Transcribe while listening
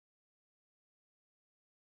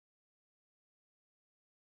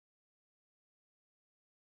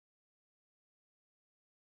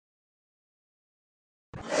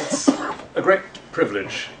a great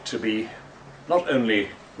privilege to be not only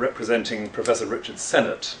representing Professor Richard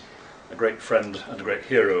Sennett, a great friend and a great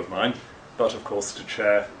hero of mine, but of course to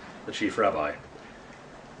chair the Chief Rabbi.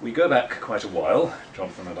 We go back quite a while,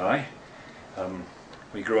 Jonathan and I.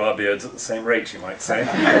 We grew our beards at the same rate, you might say.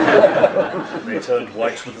 They turned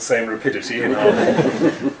white with the same rapidity in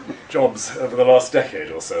our jobs over the last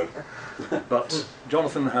decade or so. But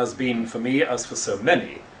Jonathan has been, for me, as for so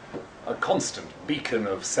many, a constant beacon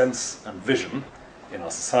of sense and vision in our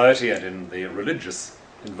society and in the religious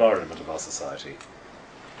environment of our society.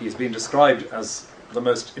 He's been described as the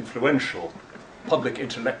most influential public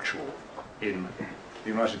intellectual in the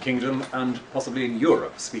United Kingdom and possibly in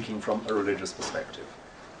Europe, speaking from a religious perspective.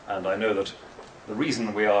 And I know that the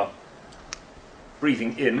reason we are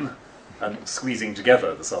breathing in and squeezing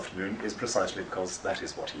together this afternoon is precisely because that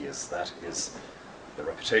is what he is. That is the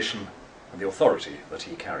reputation and the authority that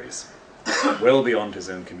he carries, well beyond his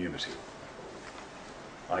own community.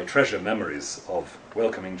 I treasure memories of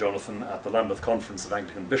welcoming Jonathan at the Lambeth Conference of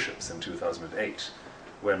Anglican Bishops in 2008,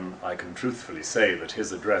 when I can truthfully say that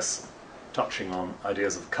his address touching on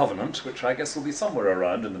ideas of covenant, which I guess will be somewhere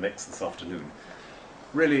around in the mix this afternoon,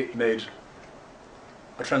 really made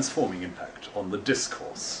a transforming impact on the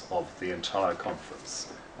discourse of the entire conference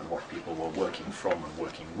and what people were working from and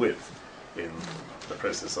working with in the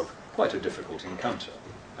process of quite a difficult encounter.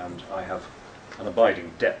 And I have an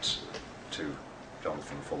abiding debt to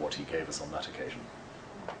Jonathan for what he gave us on that occasion.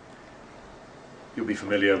 You'll be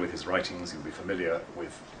familiar with his writings, you'll be familiar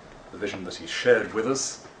with the vision that he shared with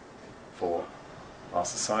us for our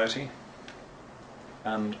society,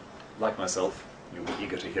 and like myself, you'll be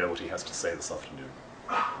eager to hear what he has to say this afternoon.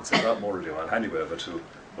 And so without more ado, I'll hand you over to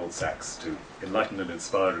Lord Sachs to enlighten and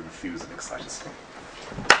inspire and enthuse and excite us.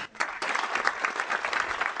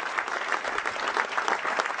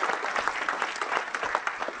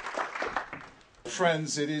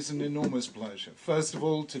 Friends, it is an enormous pleasure, first of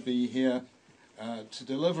all, to be here to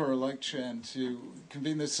deliver a lecture and to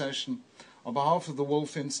convene this session on behalf of the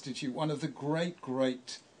Wolf Institute, one of the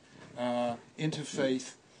great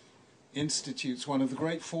interfaith institutes, one of the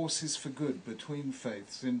great forces for good between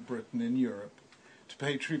faiths in Britain and Europe, to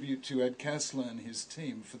pay tribute to Ed Kessler and his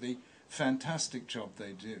team for the fantastic job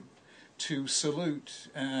they do, to salute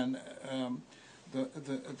and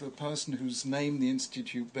the person whose name the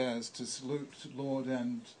Institute bears, to salute Lord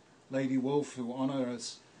and Lady Wolf, who honour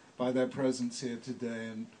us by their presence here today,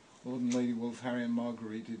 and Lord and Lady Wolf, Harry and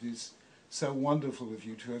Marguerite. It is so wonderful of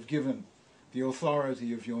you to have given the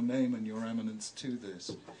authority of your name and your eminence to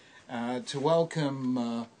this. To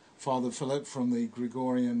welcome Father Philip from the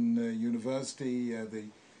Gregorian University, the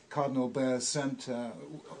Cardinal Bear Centre,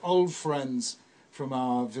 old friends from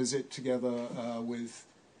our visit together with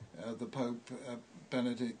the Pope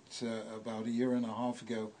Benedict about a year and a half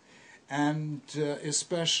ago, and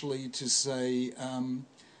especially to say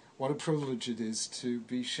what a privilege it is to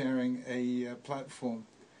be sharing a platform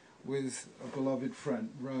with a beloved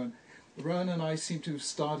friend, Rowan. Rowan and I seem to have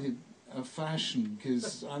started a fashion,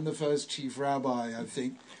 because I'm the first Chief Rabbi, I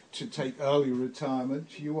think, to take early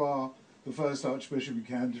retirement. You are the first Archbishop of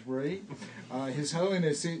Canterbury. His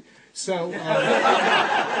Holiness... So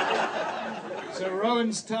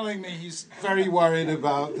Rowan's telling me he's very worried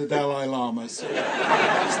about the Dalai Lama, so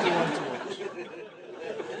that's the one to watch.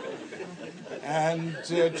 And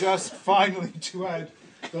just finally to add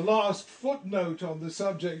the last footnote on the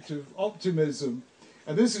subject of optimism,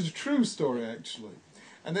 and this is a true story actually,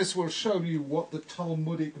 and this will show you what the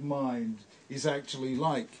Talmudic mind is actually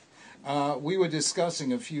like. We were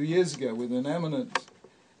discussing a few years ago with an eminent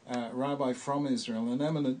rabbi from Israel, an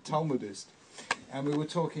eminent Talmudist, and we were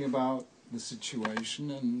talking about the situation,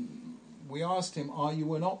 and we asked him, "Are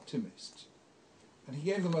you an optimist?" And he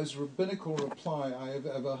gave the most rabbinical reply I have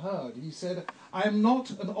ever heard. He said, "I am not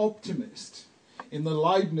an optimist in the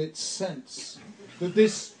Leibniz sense that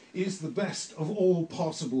this is the best of all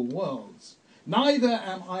possible worlds. Neither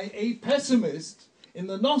am I a pessimist in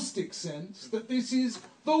the Gnostic sense that this is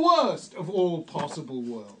the worst of all possible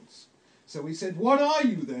worlds." So we said, "What are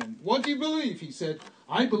you then? What do you believe?" He said,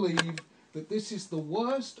 "I believe that this is the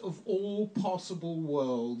worst of all possible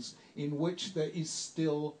worlds in which there is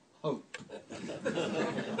still hope."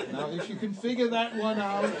 Now, if you can figure that one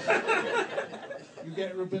out, you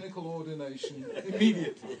get rabbinical ordination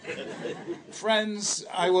immediately. Friends,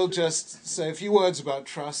 I will just say a few words about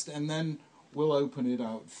trust, and then we'll open it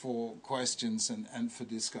out for questions and for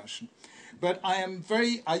discussion. But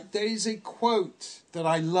there is a quote that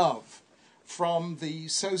I love from the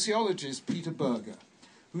sociologist Peter Berger,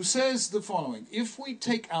 who says the following: "If we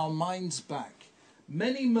take our minds back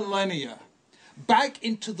many millennia, back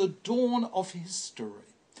into the dawn of history,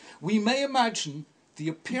 we may imagine the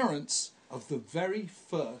appearance of the very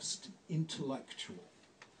first intellectual.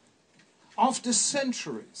 After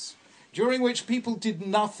centuries, during which people did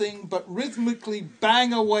nothing but rhythmically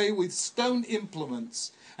bang away with stone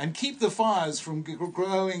implements and keep the fires from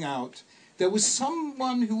growing out, there was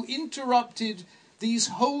someone who interrupted these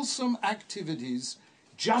wholesome activities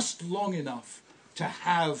just long enough to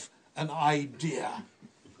have an idea,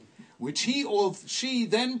 which he or she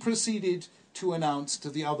then proceeded to announce to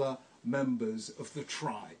the other members of the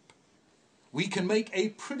tribe. We can make a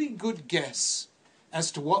pretty good guess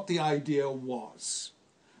as to what the idea was.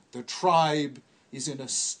 The tribe is in a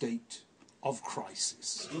state of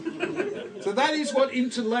crisis. So that is what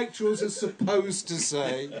intellectuals are supposed to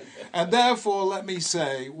say, and therefore, let me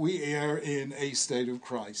say, we are in a state of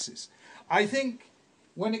crisis. I think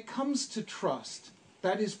when it comes to trust,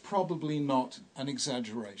 that is probably not an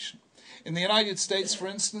exaggeration. In the United States, for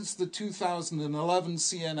instance, the 2011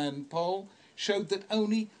 CNN poll showed that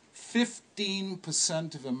only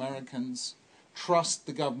 15% of Americans trust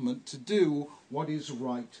the government to do what is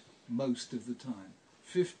right most of the time.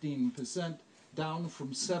 15%, down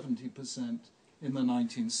from 70% in the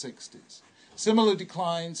 1960s. Similar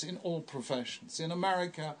declines in all professions. In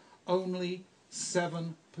America, only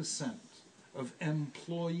 7% of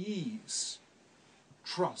employees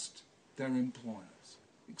trust their employers.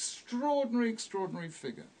 Extraordinary, extraordinary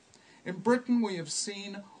figure. In Britain, we have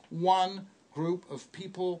seen one group of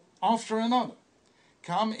people after another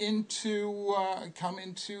come into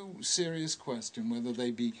serious question, whether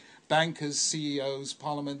they be bankers, CEOs,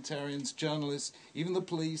 parliamentarians, journalists, even the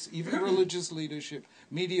police, even religious leadership,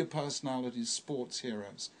 media personalities, sports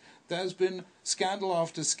heroes. There's been scandal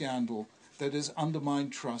after scandal that has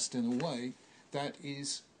undermined trust in a way that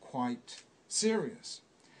is quite serious.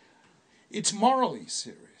 It's morally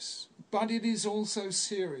serious, but it is also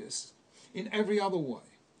serious in every other way.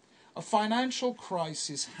 A financial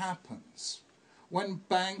crisis happens when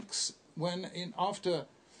banks, after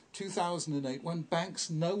 2008, when banks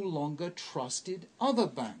no longer trusted other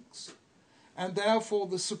banks, and therefore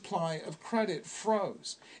the supply of credit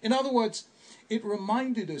froze. In other words, it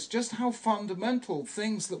reminded us just how fundamental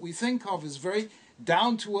things that we think of as very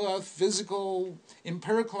down-to-earth, physical,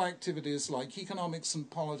 empirical activities like economics and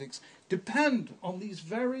politics depend on these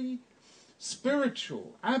very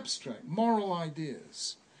spiritual, abstract, moral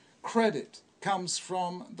ideas. Credit comes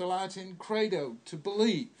from the Latin credo, to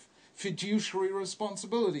believe. Fiduciary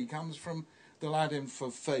responsibility comes from the Latin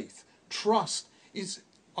for faith. Trust is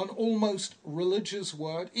an almost religious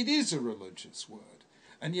word. It is a religious word,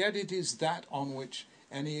 and yet it is that on which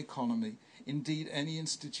any economy, indeed any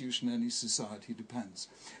institution, any society depends.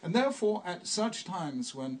 And therefore, at such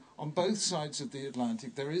times when on both sides of the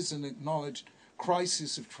Atlantic there is an acknowledged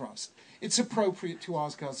crisis of trust, it's appropriate to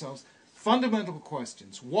ask ourselves fundamental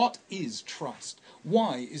questions. What is trust?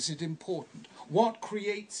 Why is it important? What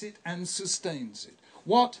creates it and sustains it?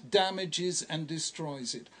 What damages and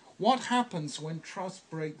destroys it? What happens when trust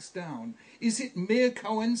breaks down? Is it mere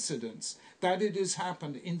coincidence that it has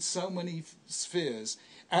happened in so many spheres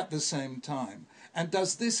at the same time? And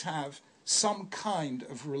does this have some kind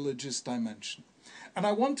of religious dimension? And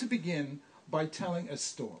I want to begin by telling a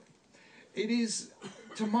story. It is,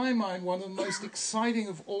 to my mind, one of the most exciting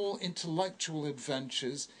of all intellectual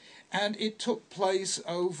adventures, and it took place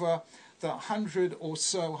over the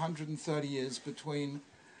 130 years between,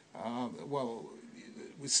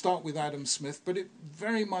 we start with Adam Smith, but it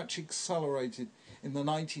very much accelerated in the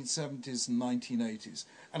 1970s and 1980s.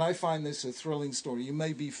 And I find this a thrilling story. You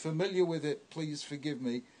may be familiar with it. Please forgive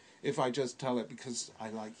me if I just tell it, because I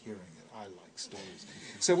like hearing it. I like stories.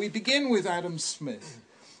 So we begin with Adam Smith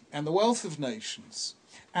and the wealth of nations,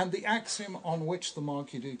 and the axiom on which the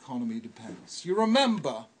market economy depends. You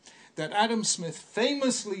remember that Adam Smith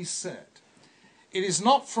famously said, "It is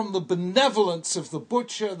not from the benevolence of the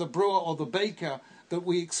butcher, the brewer, or the baker that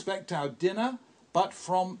we expect our dinner, but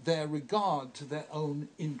from their regard to their own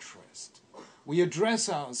interest." We address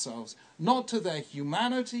ourselves not to their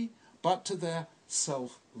humanity, but to their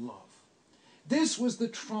self-love. This was the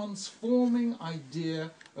transforming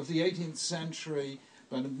idea of the 18th century.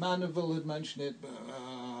 Mandeville had mentioned it,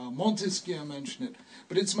 Montesquieu mentioned it,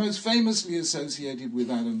 but it's most famously associated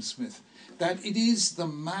with Adam Smith, that it is the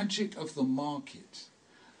magic of the market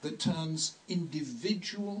that turns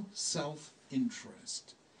individual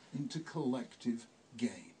self-interest into collective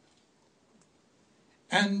gain.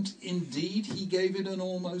 And indeed, he gave it an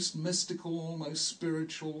almost mystical, almost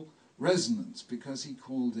spiritual resonance, because he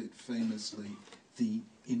called it famously the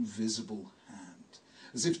invisible hand,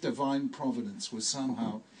 as if divine providence was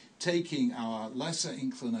somehow taking our lesser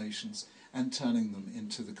inclinations and turning them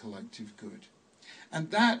into the collective good. And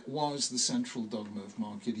that was the central dogma of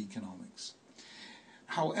market economics.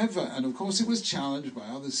 However, and of course it was challenged by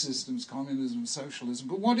other systems, communism, socialism,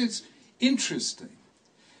 but what is interesting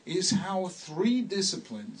is how three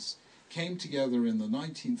disciplines came together in the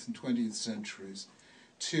 19th and 20th centuries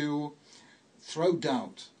to throw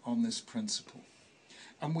doubt on this principle.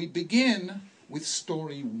 And we begin with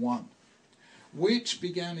story one, which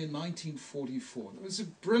began in 1944. There was a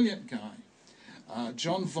brilliant guy,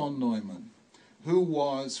 John von Neumann, who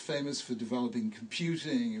was famous for developing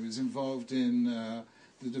computing. He was involved in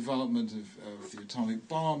the development of the atomic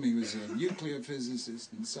bomb. He was a nuclear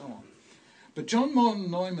physicist and so on. But John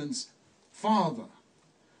von Neumann's father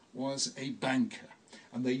was a banker,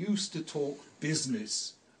 and they used to talk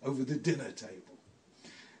business over the dinner table.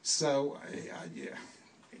 So,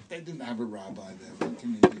 they didn't have a rabbi there. What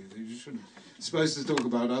can you do? They shouldn't. Supposed to talk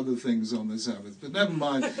about other things on the Sabbath, but never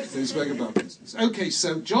mind, they spoke about business. Okay,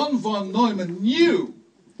 so John von Neumann knew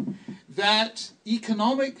that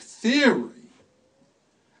economic theory,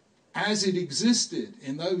 as it existed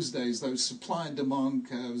in those days, those supply and demand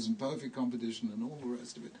curves and perfect competition and all the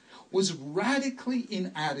rest of it, was radically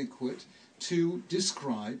inadequate to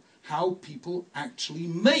describe how people actually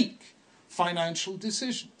make financial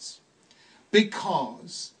decisions.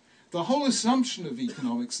 Because the whole assumption of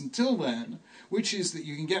economics until then, which is that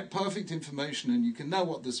you can get perfect information and you can know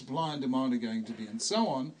what the supply and demand are going to be and so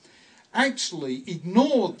on, actually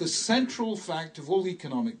ignored the central fact of all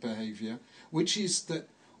economic behavior, which is that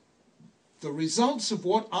the results of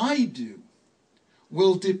what I do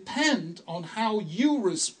will depend on how you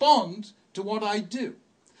respond to what I do.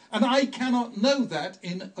 And I cannot know that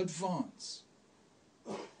in advance.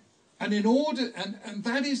 And in order, and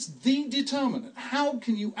that is the determinant. How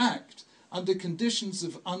can you act under conditions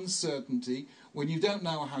of uncertainty when you don't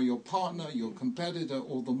know how your partner, your competitor,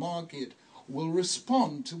 or the market will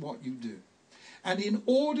respond to what you do? And in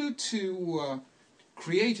order to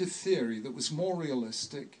create a theory that was more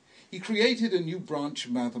realistic, he created a new branch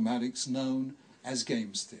of mathematics known as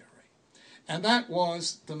games theory. And that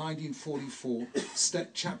was the 1944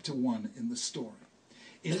 chapter 1 in the story.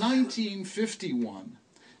 In 1951,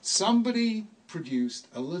 somebody produced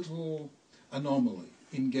a little anomaly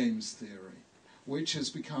in games theory, which has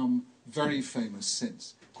become very famous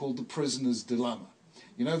since, called the prisoner's dilemma.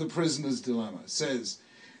 You know, the prisoner's dilemma says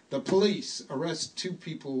the police arrest two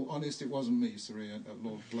people. Honest, it wasn't me, sorry,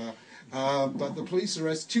 Lord Blair. But the police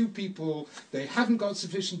arrest two people. They haven't got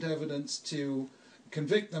sufficient evidence to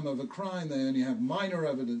convict them of a crime. They only have minor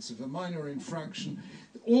evidence of a minor infraction.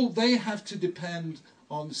 All they have to depend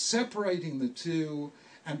on separating the two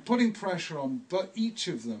and putting pressure on each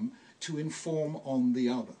of them to inform on the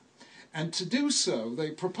other. And to do so,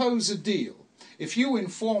 they propose a deal. If you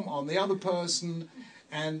inform on the other person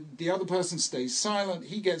and the other person stays silent,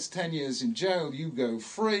 he gets 10 years in jail, you go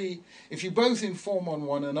free. If you both inform on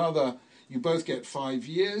one another, you both get 5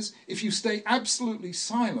 years. If you stay absolutely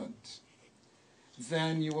silent,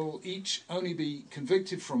 then you will each only be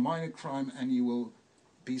convicted for a minor crime and you will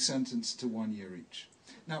be sentenced to 1 year each.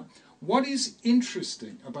 Now, what is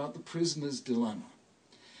interesting about the prisoner's dilemma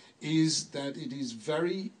is that it is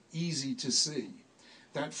very easy to see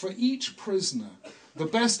that for each prisoner, the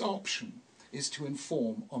best option is to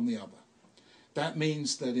inform on the other. That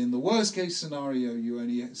means that in the worst case scenario, you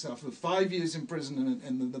only suffer 5 years imprisonment,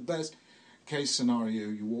 and in the best case scenario,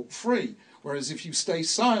 you walk free. Whereas if you stay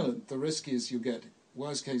silent, the risk is you get,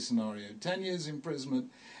 worst case scenario, 10 years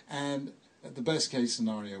imprisonment, and at the best case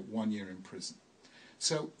scenario, 1 year in prison.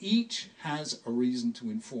 So each has a reason to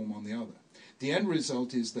inform on the other. The end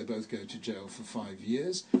result is they both go to jail for 5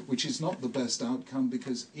 years, which is not the best outcome,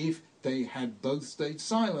 because if they had both stayed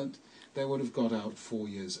silent, they would have got out 4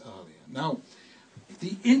 years earlier. Now,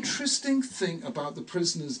 the interesting thing about the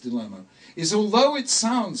prisoner's dilemma is, although it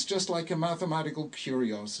sounds just like a mathematical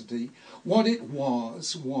curiosity, what it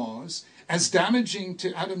was as damaging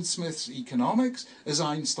to Adam Smith's economics as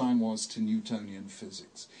Einstein was to Newtonian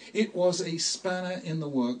physics. It was a spanner in the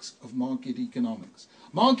works of market economics.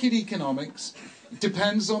 Market economics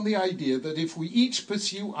depends on the idea that if we each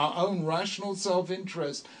pursue our own rational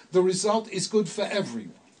self-interest, the result is good for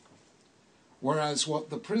everyone. Whereas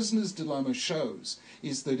what the prisoner's dilemma shows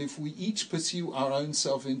is that if we each pursue our own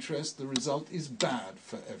self-interest, the result is bad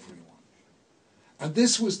for everyone. And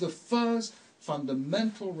this was the first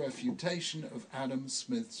fundamental refutation of Adam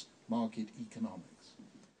Smith's market economics.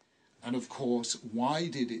 And of course, why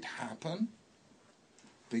did it happen?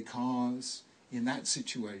 Because in that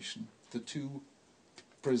situation, the two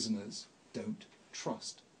prisoners don't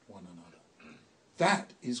trust one another.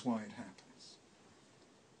 That is why it happens.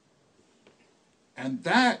 And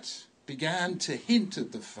that began to hint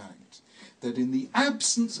at the fact that in the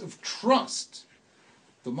absence of trust,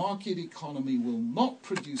 the market economy will not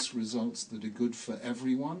produce results that are good for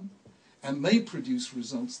everyone and may produce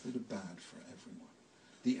results that are bad for everyone.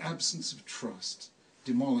 The absence of trust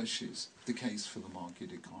demolishes the case for the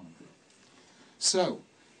market economy. So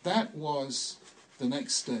that was the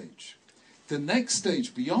next stage. The next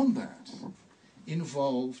stage beyond that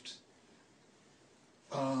involved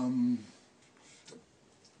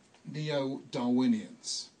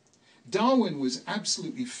neo-Darwinians. Darwin was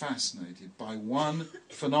absolutely fascinated by one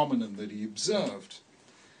phenomenon that he observed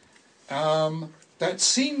that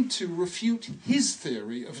seemed to refute his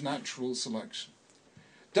theory of natural selection.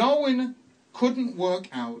 Darwin couldn't work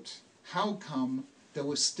out how come there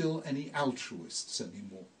were still any altruists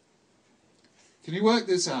anymore. Can you work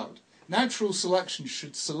this out? Natural selection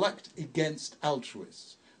should select against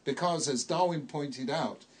altruists because, as Darwin pointed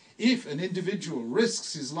out, if an individual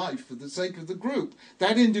risks his life for the sake of the group,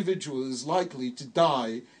 that individual is likely to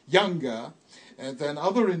die younger than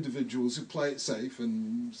other individuals who play it safe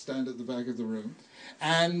and stand at the back of the room.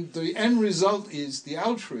 And the end result is the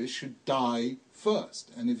altruist should die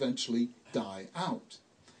first and eventually die out.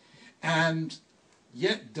 And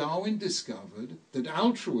yet Darwin discovered that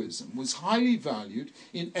altruism was highly valued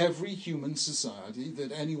in every human society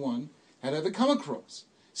that anyone had ever come across.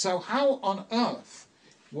 So how on earth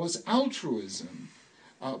was altruism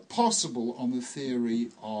possible on the theory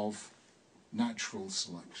of natural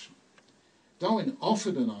selection? Darwin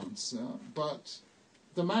offered an answer, but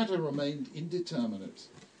the matter remained indeterminate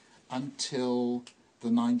until the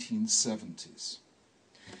 1970s.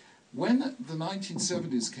 When the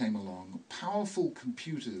 1970s came along, powerful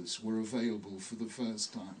computers were available for the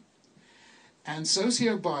first time. And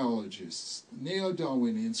sociobiologists,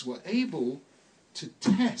 neo-Darwinians, were able to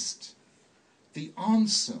test the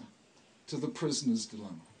answer to the prisoner's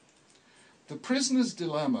dilemma. The prisoner's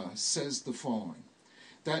dilemma says the following,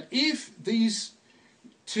 that if these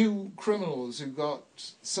two criminals who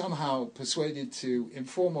got somehow persuaded to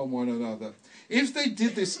inform on one another, if they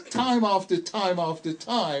did this time after time after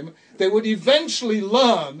time, they would eventually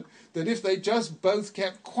learn that if they just both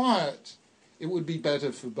kept quiet, it would be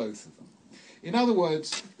better for both of them. In other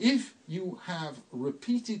words, if you have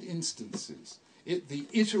repeated instances, the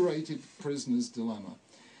iterated prisoner's dilemma,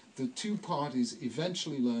 the two parties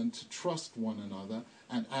eventually learn to trust one another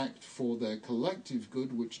and act for their collective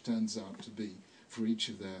good, which turns out to be for each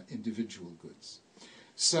of their individual goods.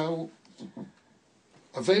 So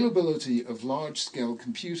availability of large-scale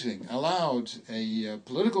computing allowed a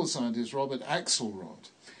political scientist, Robert Axelrod,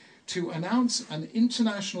 to announce an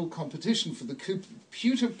international competition for the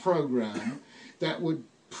computer program that would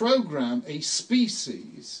program a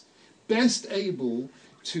species best able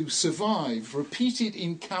to survive repeated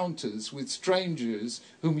encounters with strangers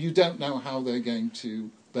whom you don't know how they're going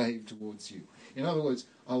to behave towards you. In other words,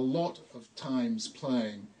 a lot of times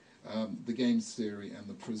playing the games theory and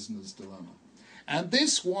the prisoner's dilemma. And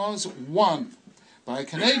this was won by a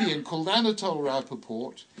Canadian called Anatole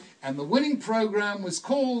Rappaport, and the winning program was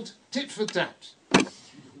called Tit for Tat,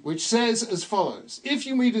 which says as follows: if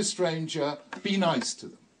you meet a stranger, be nice to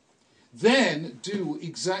them. Then do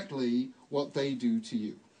exactly what they do to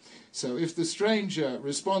you. So if the stranger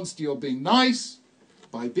responds to your being nice,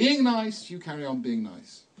 by being nice, you carry on being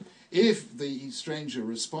nice. If the stranger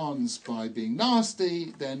responds by being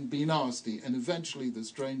nasty, then be nasty. And eventually the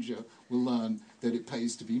stranger will learn that it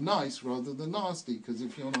pays to be nice rather than nasty, because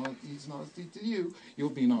if he's nasty to you, you'll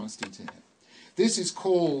be nasty to him. This is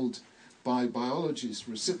called, by biologists,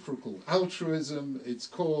 reciprocal altruism. It's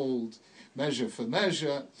called measure for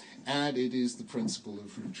measure, and it is the principle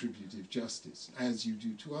of retributive justice. As you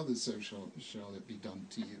do to others, so shall it be done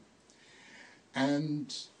to you.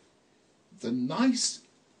 And the nice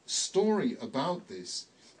story about this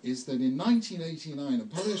is that in 1989, a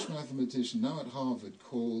Polish mathematician now at Harvard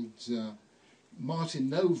called Martin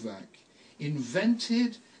Nowak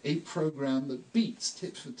invented a program that beats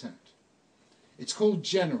tit for tat. It's called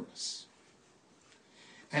Generous.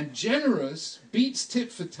 And Generous beats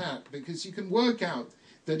tit for tat because you can work out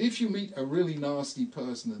that if you meet a really nasty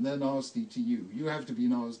person and they're nasty to you, you have to be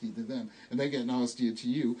nasty to them and they get nastier to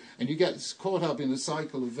you, and you get caught up in a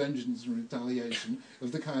cycle of vengeance and retaliation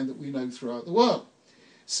of the kind that we know throughout the world.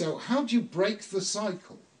 So how do you break the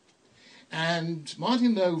cycle? And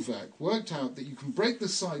Martin Nowak worked out that you can break the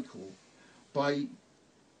cycle by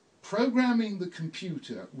programming the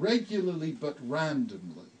computer regularly but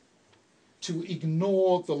randomly to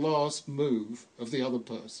ignore the last move of the other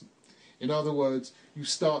person. In other words, you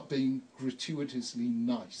start being gratuitously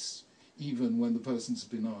nice, even when the person's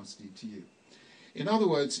been nasty to you. In other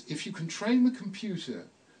words, if you can train the computer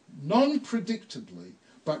non-predictably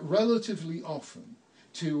but relatively often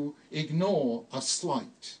to ignore a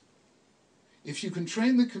slight. If you can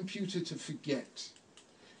train the computer to forget,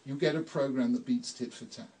 you get a program that beats tit for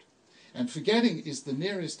tat. And forgetting is the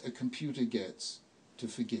nearest a computer gets to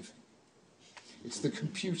forgiving. It's the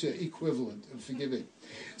computer equivalent of forgiving.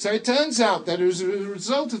 So it turns out that as a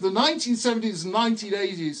result of the 1970s and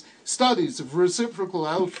 1980s studies of reciprocal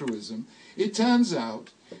altruism, it turns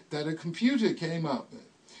out that a computer came up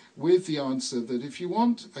with the answer that if you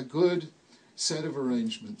want a good set of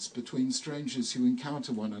arrangements between strangers who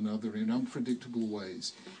encounter one another in unpredictable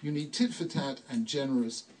ways, you need tit for tat and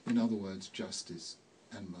generous, in other words, justice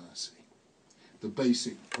and mercy. The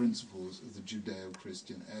basic principles of the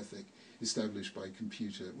Judeo-Christian ethic established by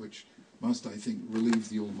computer, which must, I think, relieve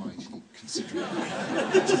the Almighty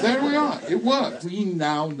considerably. So there we are. It worked. We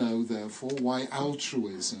now know, therefore, why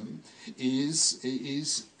altruism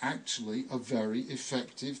is actually a very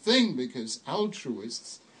effective thing, because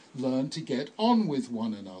altruists learn to get on with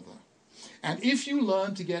one another. And if you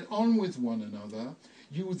learn to get on with one another,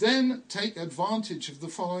 you then take advantage of the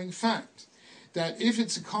following fact, that if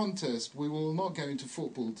it's a contest, we will not go into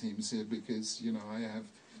football teams here because, I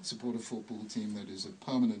support a football team that is a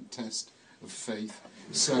permanent test of faith.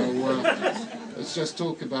 So let's just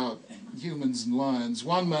talk about humans and lions.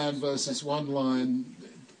 One man versus one lion,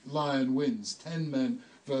 lion wins. 10 men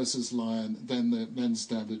versus lion, then the men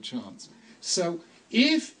stand a chance. So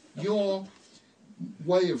if your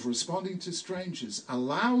way of responding to strangers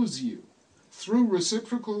allows you, through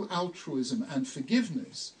reciprocal altruism and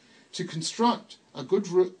forgiveness, to construct a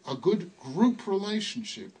good group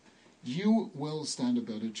relationship, you will stand a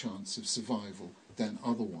better chance of survival than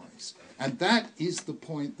otherwise. And that is the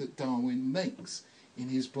point that Darwin makes in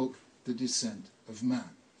his book, The Descent of Man.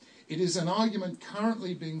 It is an argument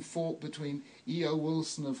currently being fought between E.O.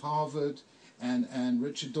 Wilson of Harvard and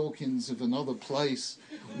Richard Dawkins of another place,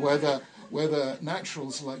 whether natural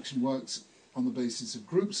selection works on the basis of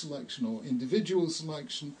group selection or individual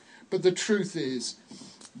selection. But the truth is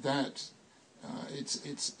that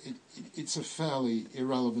it's a fairly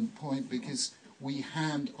irrelevant point, because we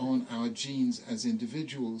hand on our genes as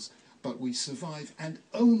individuals, but we survive and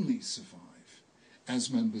only survive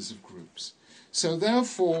as members of groups. So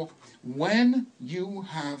therefore, when you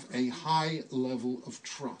have a high level of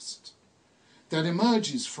trust that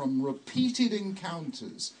emerges from repeated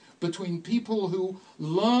encounters between people who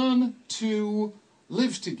learn to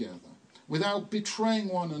live together without betraying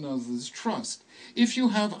one another's trust, if you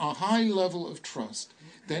have a high level of trust,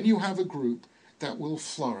 then you have a group that will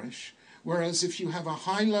flourish. Whereas if you have a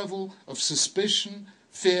high level of suspicion,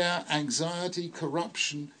 fear, anxiety,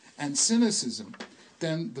 corruption, and cynicism,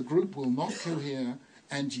 then the group will not cohere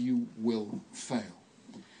and you will fail.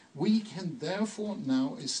 We can therefore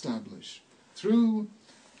now establish, through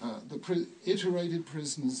the iterated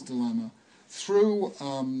prisoner's dilemma, through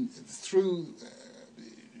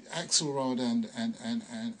Axelrod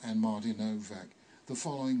and Martin Novak, the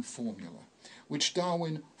following formula, which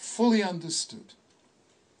Darwin fully understood,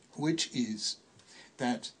 which is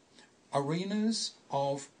that arenas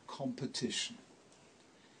of competition,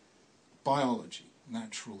 biology,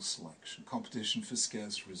 natural selection, competition for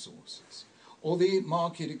scarce resources, or the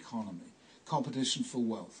market economy, competition for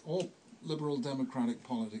wealth, or liberal democratic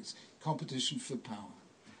politics, competition for power,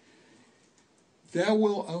 there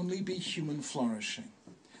will only be human flourishing.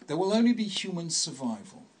 There will only be human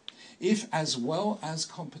survival if, as well as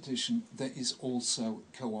competition, there is also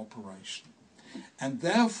cooperation. And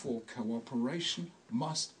therefore, cooperation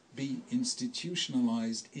must be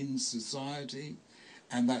institutionalized in society,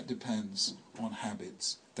 and that depends on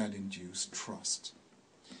habits that induce trust.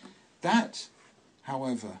 That,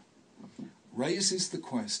 however, raises the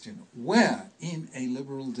question, where in a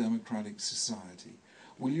liberal democratic society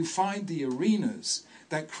will you find the arenas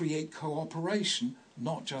that create cooperation,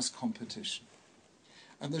 not just competition?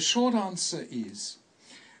 And the short answer is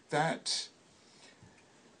that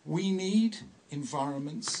we need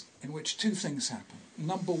environments in which two things happen.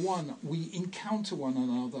 Number one, we encounter one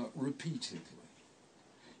another repeatedly.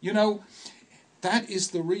 That is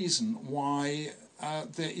the reason why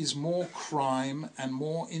there is more crime and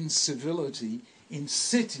more incivility in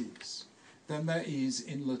cities than there is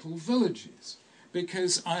in little villages.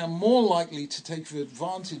 Because I am more likely to take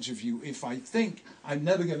advantage of you if I think I'm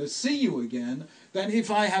never going to see you again than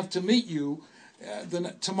if I have to meet you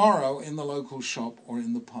tomorrow in the local shop or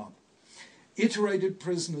in the pub. Iterated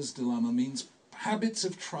prisoner's dilemma means habits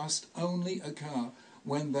of trust only occur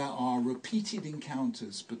when there are repeated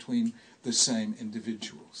encounters between the same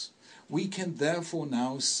individuals. We can therefore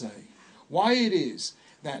now say why it is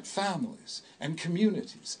that families and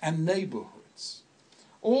communities and neighborhoods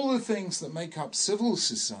All the things that make up civil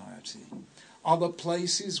society are the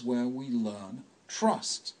places where we learn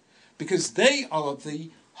trust, because they are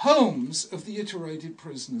the homes of the iterated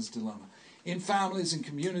prisoner's dilemma. In families, in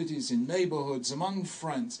communities, in neighbourhoods, among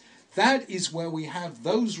friends, that is where we have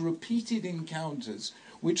those repeated encounters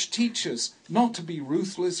which teach us not to be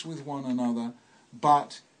ruthless with one another,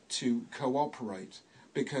 but to cooperate,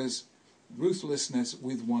 because ruthlessness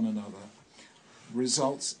with one another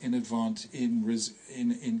results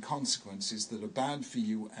in consequences that are bad for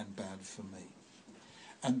you and bad for me.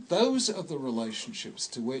 And those are the relationships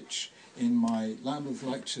to which, in my Lambeth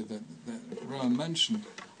lecture that Rowan mentioned,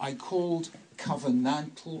 I called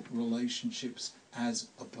covenantal relationships as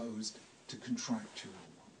opposed to contractual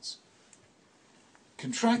ones.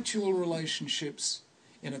 Contractual relationships,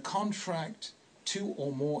 in a contract, two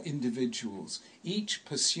or more individuals, each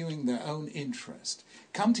pursuing their own interest,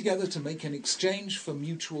 come together to make an exchange for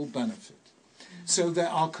mutual benefit. So there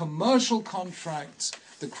are commercial contracts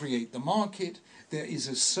that create the market, there is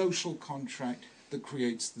a social contract that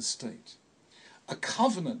creates the state. A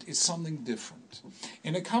covenant is something different.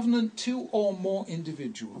 In a covenant, two or more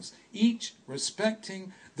individuals, each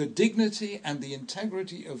respecting the dignity and the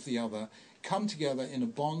integrity of the other, come together in a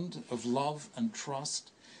bond of love and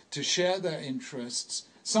trust to share their interests,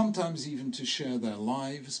 sometimes even to share their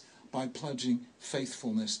lives, by pledging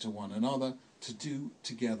faithfulness to one another, to do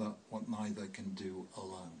together what neither can do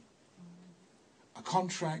alone. A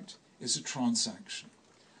contract is a transaction.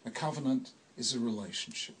 A covenant is a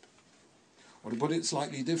relationship. Or to put it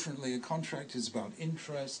slightly differently, a contract is about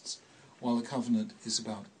interests, while a covenant is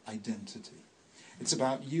about identity. It's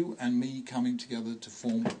about you and me coming together to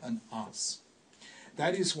form an us.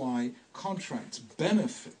 That is why contracts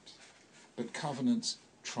benefit, but covenants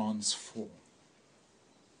transform.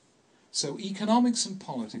 So economics and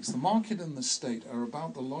politics, the market and the state, are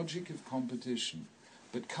about the logic of competition,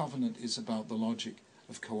 but covenant is about the logic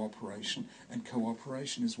of cooperation, and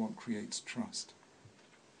cooperation is what creates trust.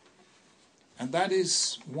 And that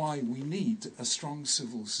is why we need a strong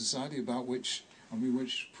civil society, about which, and we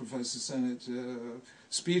wish Professor Sennett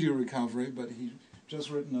speedy recovery, but he's just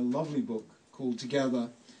written a lovely book called Together,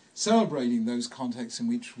 celebrating those contexts in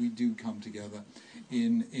which we do come together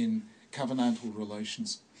in covenantal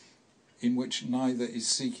relations, in which neither is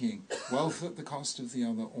seeking wealth at the cost of the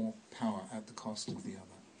other or power at the cost of the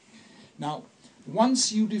other. Now,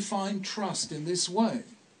 once you define trust in this way,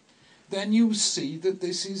 then you see that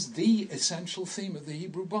this is the essential theme of the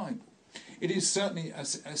Hebrew Bible. It is certainly a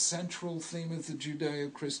central theme of the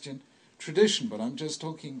Judeo-Christian tradition, but I'm just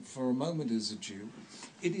talking for a moment as a Jew.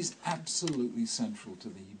 It is absolutely central to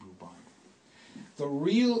the Hebrew Bible. The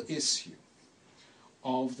real issue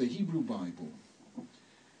of the Hebrew Bible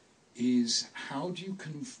is how do you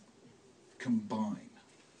combine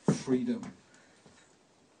freedom,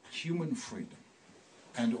 human freedom,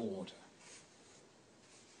 and order.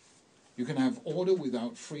 You can have order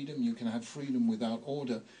without freedom, you can have freedom without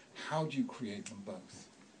order. How do you create them both?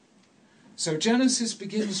 So Genesis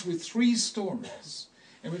begins with 3 stories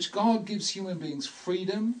in which God gives human beings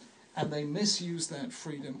freedom, and they misuse that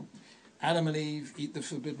freedom. Adam and Eve eat the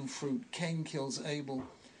forbidden fruit, Cain kills Abel,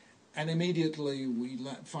 and immediately we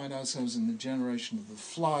find ourselves in the generation of the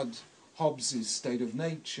flood, Hobbes' state of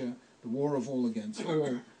nature, the war of all against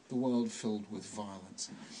all, the world filled with violence.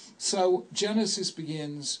 So Genesis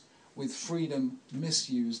begins with freedom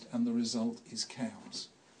misused, and the result is chaos,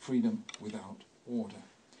 freedom without order.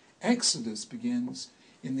 Exodus begins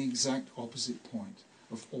in the exact opposite point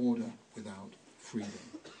of order without freedom.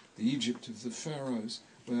 The Egypt of the pharaohs,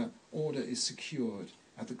 where order is secured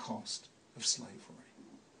at the cost of slavery.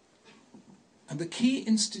 And the key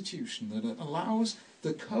institution that allows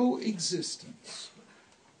the coexistence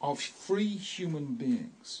of free human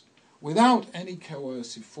beings without any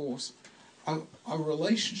coercive force, a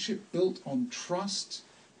relationship built on trust.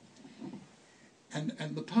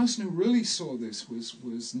 And the person who really saw this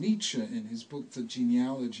was Nietzsche in his book The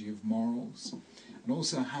Genealogy of Morals, and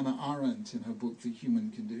also Hannah Arendt in her book The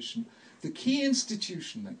Human Condition. The key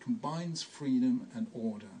institution that combines freedom and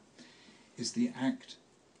order is the act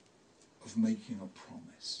of making a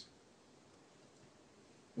promise.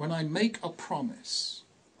 When I make a promise,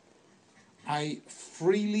 I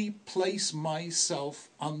freely place myself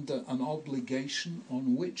under an obligation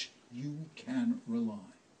on which you can rely.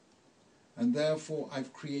 And therefore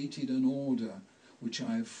I've created an order which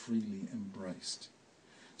I have freely embraced.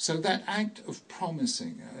 So that act of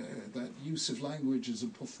promising, that use of language as a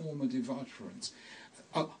performative utterance,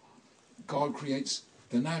 God creates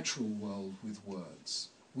the natural world with words.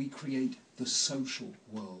 We create the social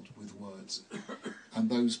world with words. and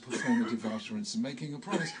those performative utterances making a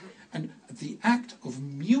promise. And the act of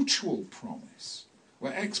mutual promise,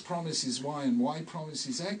 where X promises Y and Y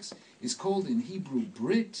promises X, is called in Hebrew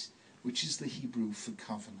Brit, which is the Hebrew for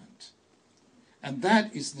covenant. And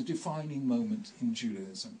that is the defining moment in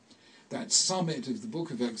Judaism. That summit of the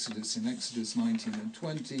book of Exodus in Exodus 19 and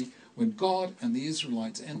 20, when God and the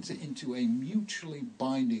Israelites enter into a mutually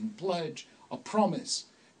binding pledge, a promise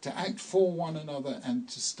to act for one another and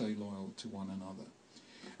to stay loyal to one another.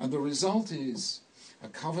 And the result is a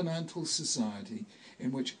covenantal society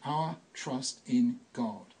in which our trust in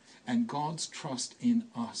God and God's trust in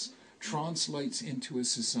us translates into a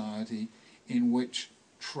society in which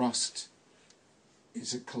trust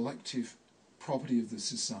is a collective property of the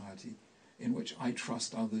society, in which I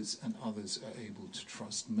trust others and others are able to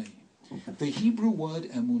trust me. The Hebrew word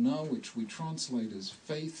emunah, which we translate as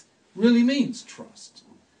faith, really means trust.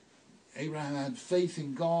 Abraham had faith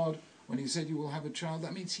in God when he said you will have a child.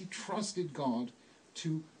 That means he trusted God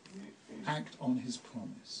to act on his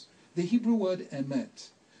promise. The Hebrew word emet,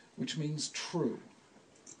 which means true,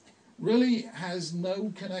 really has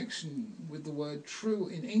no connection with the word true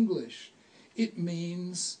in English. It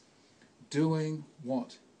means doing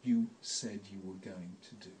what you said you were going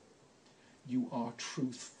to do. You are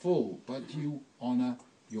truthful, but you honor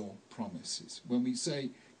your promises. When we say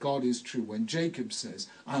God is true, when Jacob says,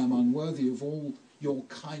 I am unworthy of all your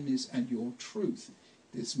kindness and your truth,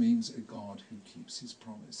 this means a God who keeps his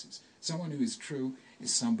promises. Someone who is true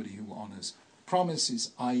is somebody who honors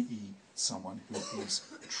promises, i.e. someone who is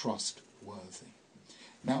trustworthy.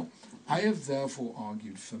 Now, I have therefore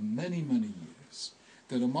argued for many, many years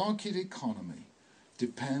that a market economy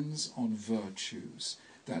depends on virtues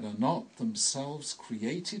that are not themselves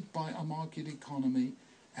created by a market economy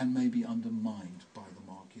and may be undermined by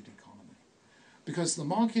the market economy. Because the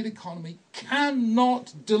market economy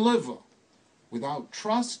cannot deliver without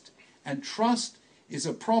trust, and trust is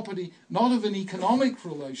a property not of an economic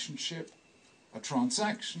relationship, a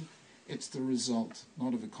transaction, it's the result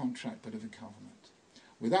not of a contract but of a covenant.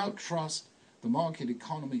 Without trust, the market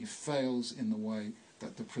economy fails in the way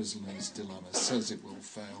that the prisoner's dilemma says it will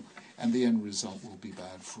fail, and the end result will be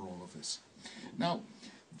bad for all of us. Now,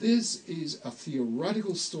 this is a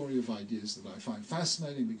theoretical story of ideas that I find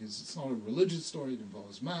fascinating because it's not a religious story. It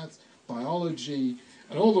involves math, biology,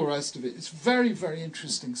 and all the rest of it. It's a very, very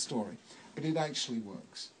interesting story, but it actually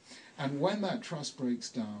works. And when that trust breaks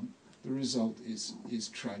down, the result is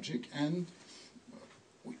tragic, and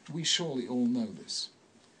we surely all know this.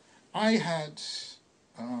 I had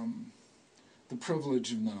the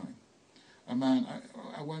privilege of knowing a man,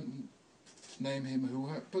 I won't name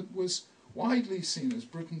him, but was widely seen as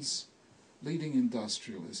Britain's leading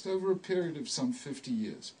industrialist over a period of some 50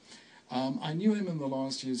 years. I knew him in the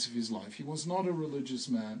last years of his life. He was not a religious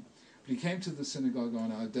man, but he came to the synagogue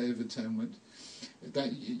on our Day of Atonement.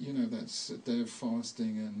 That's a day of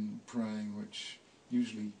fasting and praying, which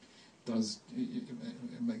usually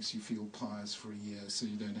it makes you feel pious for a year, so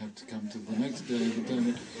you don't have to come to the next Day of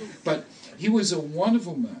Atonement. But he was a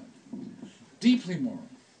wonderful man, deeply moral,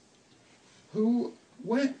 who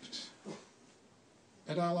wept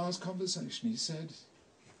at our last conversation. He said,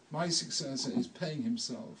 my successor is paying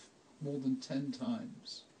himself more than 10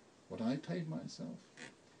 times what I paid myself,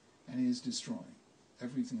 and he is destroying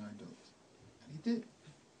everything I built. And he did.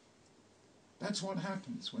 That's what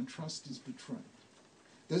happens when trust is betrayed.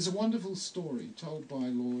 There's a wonderful story told by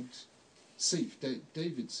Lord Seif,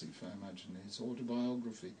 David Seif, I imagine, his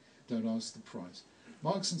autobiography, Don't Ask the Price.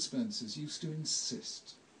 Marks and Spencer's used to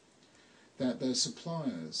insist that their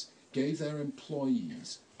suppliers gave their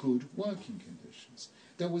employees good working conditions.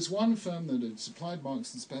 There was one firm that had supplied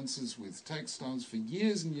Marks and Spencer's with textiles for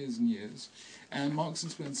years and years and years, and Marks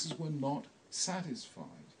and Spencer's were not satisfied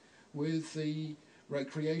with the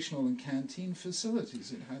recreational and canteen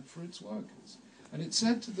facilities it had for its workers. And it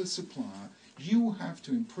said to the supplier, you have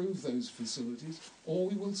to improve those facilities or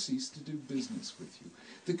we will cease to do business with you.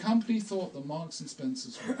 The company thought that Marks and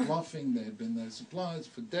Spencer's were bluffing. They had been their suppliers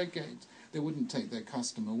for decades. They wouldn't take their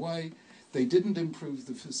custom away. They didn't improve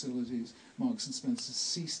the facilities. Marks and Spencer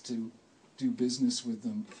ceased to do business with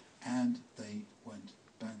them, and they went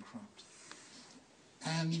bankrupt.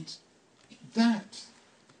 And that,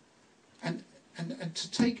 and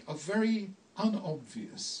to take a very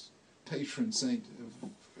unobvious patron saint of,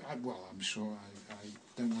 well, I'm sure I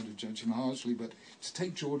don't want to judge him harshly, but to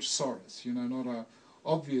take George Soros, not our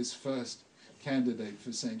obvious first candidate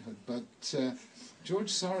for sainthood, but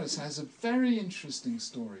George Soros has a very interesting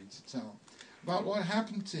story to tell about what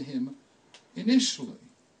happened to him initially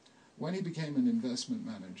when he became an investment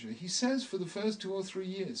manager. He says for the first 2 or 3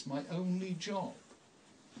 years, my only job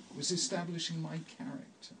was establishing my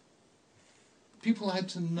character. People had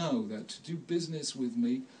to know that to do business with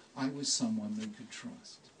me, I was someone they could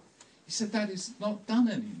trust. He said that is not done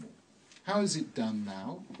anymore. How is it done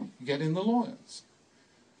now? You get in the lawyers.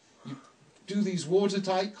 You do these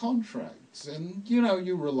watertight contracts, and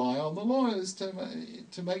you rely on the lawyers to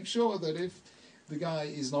make sure that if the guy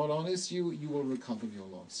is not honest, you will recover your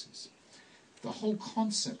losses. The whole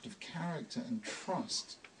concept of character and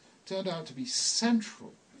trust turned out to be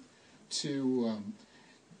central to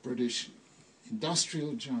British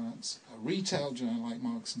industrial giants, a retail giant like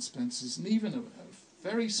Marks and Spencer's, and even a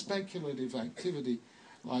very speculative activity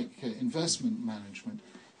like investment management.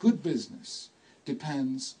 Good business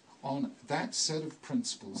depends on that set of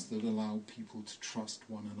principles that allow people to trust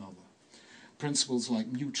one another. Principles like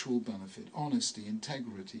mutual benefit, honesty,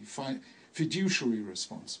 integrity, fiduciary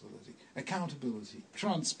responsibility, accountability,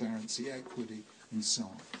 transparency, equity, and so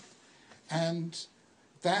on. And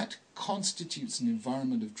that constitutes an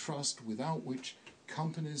environment of trust without which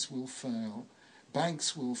companies will fail,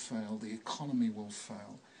 banks will fail, the economy will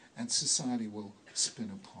fail, and society will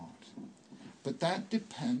spin apart. But that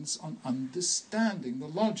depends on understanding the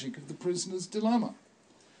logic of the prisoner's dilemma.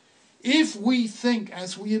 If we think,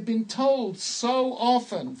 as we have been told so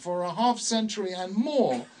often for a half century and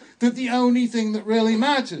more, that the only thing that really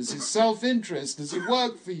matters is self-interest, does it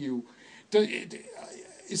work for you?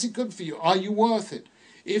 Is it good for you? Are you worth it?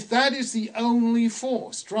 If that is the only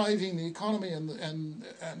force driving the economy and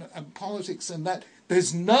politics, and that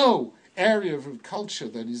there's no area of culture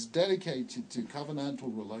that is dedicated to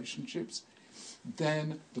covenantal relationships,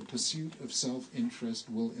 then the pursuit of self-interest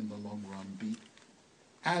will in the long run be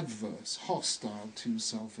adverse, hostile to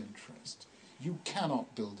self-interest. You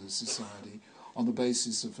cannot build a society on the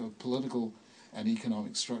basis of a political and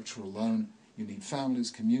economic structure alone. You need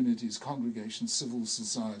families, communities, congregations, civil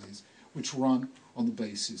societies, which run on the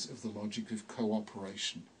basis of the logic of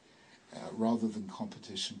cooperation rather than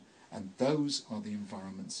competition. And those are the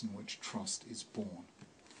environments in which trust is born.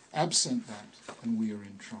 Absent that, and we are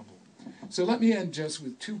in trouble. So let me end just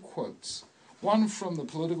with two quotes. One from the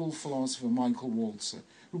political philosopher Michael Walzer,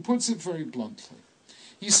 who puts it very bluntly.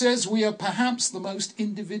 He says, "We are perhaps the most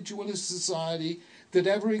individualist society that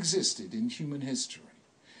ever existed in human history.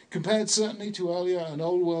 Compared certainly to earlier and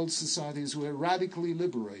old world societies, we're radically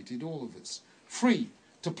liberated, all of us, free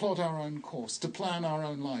to plot our own course, to plan our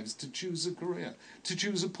own lives, to choose a career, to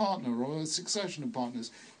choose a partner or a succession of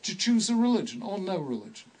partners, to choose a religion or no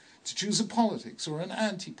religion, to choose a politics or an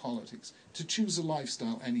anti-politics, to choose a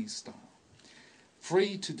lifestyle, any style.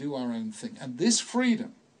 Free to do our own thing." And this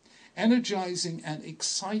freedom, energizing and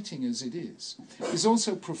exciting as it is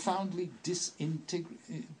also profoundly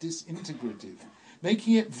disintegrative,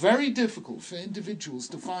 making it very difficult for individuals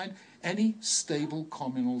to find any stable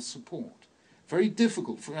communal support. Very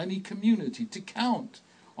difficult for any community to count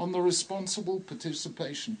on the responsible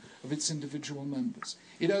participation of its individual members.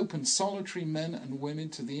 It opens solitary men and women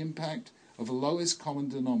to the impact of a lowest common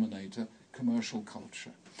denominator, commercial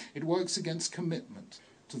culture. It works against commitment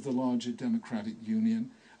to the larger democratic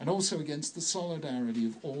union and also against the solidarity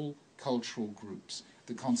of all cultural groups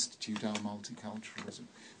that constitute our multiculturalism.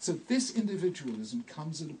 So this individualism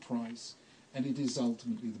comes at a price, and it is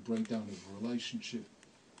ultimately the breakdown of a relationship,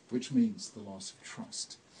 which means the loss of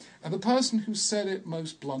trust. And the person who said it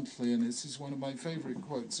most bluntly, and this is one of my favourite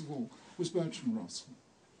quotes of all, was Bertrand Russell.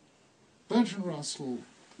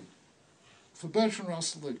 For Bertrand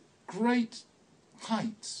Russell, the great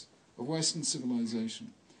heights of Western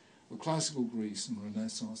civilization were classical Greece and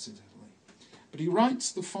Renaissance Italy. But he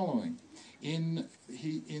writes the following in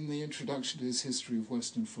the introduction to his History of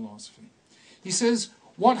Western Philosophy. He says,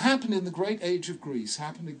 "What happened in the great age of Greece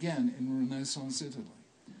happened again in Renaissance Italy.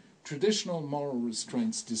 Traditional moral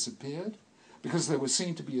restraints disappeared because they were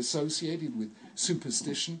seen to be associated with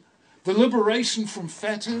superstition. The liberation from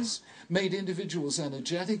fetters made individuals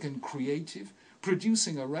energetic and creative,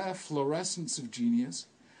 producing a rare fluorescence of genius.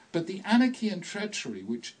 But the anarchy and treachery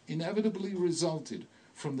which inevitably resulted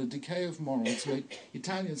from the decay of morals made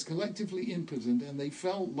Italians collectively impotent, and they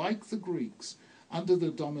fell, like the Greeks, under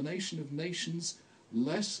the domination of nations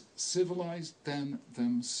less civilized than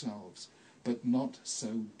themselves, but not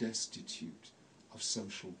so destitute of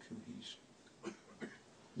social cohesion."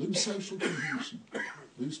 Lose social cohesion,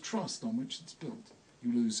 lose trust on which it's built,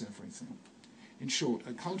 you lose everything. In short,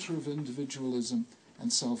 a culture of individualism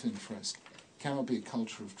and self-interest cannot be a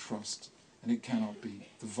culture of trust, and it cannot be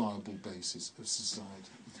the viable basis of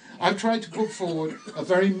society. I've tried to put forward a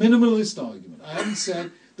very minimalist argument. I haven't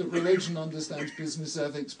said that religion understands business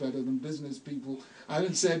ethics better than business people. I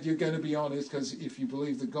haven't said you're going to be honest because if you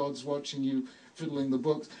believe that God's watching you fiddling the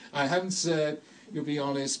books. I haven't said you'll be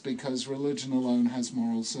honest, because religion alone has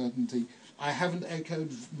moral certainty. I haven't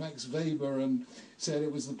echoed Max Weber and said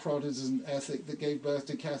it was the Protestant ethic that gave birth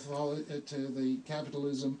to the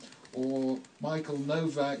capitalism, or Michael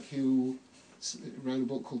Novak, who wrote a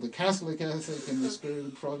book called The Catholic Ethic in the Spirit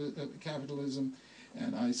of Capitalism,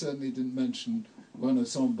 and I certainly didn't mention Werner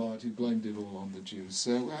Sombart, who blamed it all on the Jews.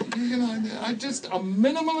 So, I just, a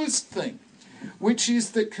minimalist thing, which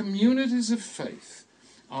is that communities of faith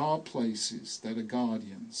are places that are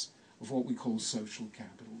guardians of what we call social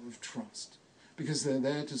capital, of trust, because they're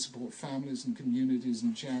there to support families and communities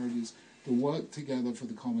and charities to work together for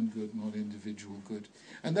the common good, not individual good.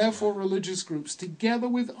 And therefore religious groups, together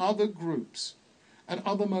with other groups and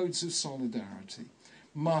other modes of solidarity,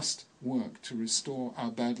 must work to restore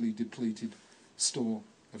our badly depleted store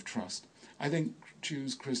of trust. I think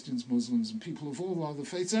Jews, Christians, Muslims, and people of all other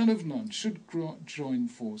faiths and of none should join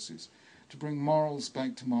forces to bring morals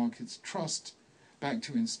back to markets, trust back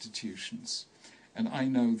to institutions. And I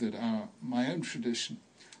know that my own tradition,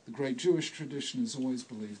 the great Jewish tradition, has always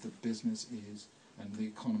believed that business is, and the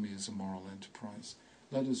economy is, a moral enterprise.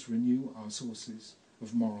 Let us renew our sources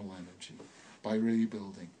of moral energy by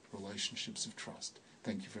rebuilding relationships of trust.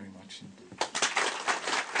 Thank you very much indeed.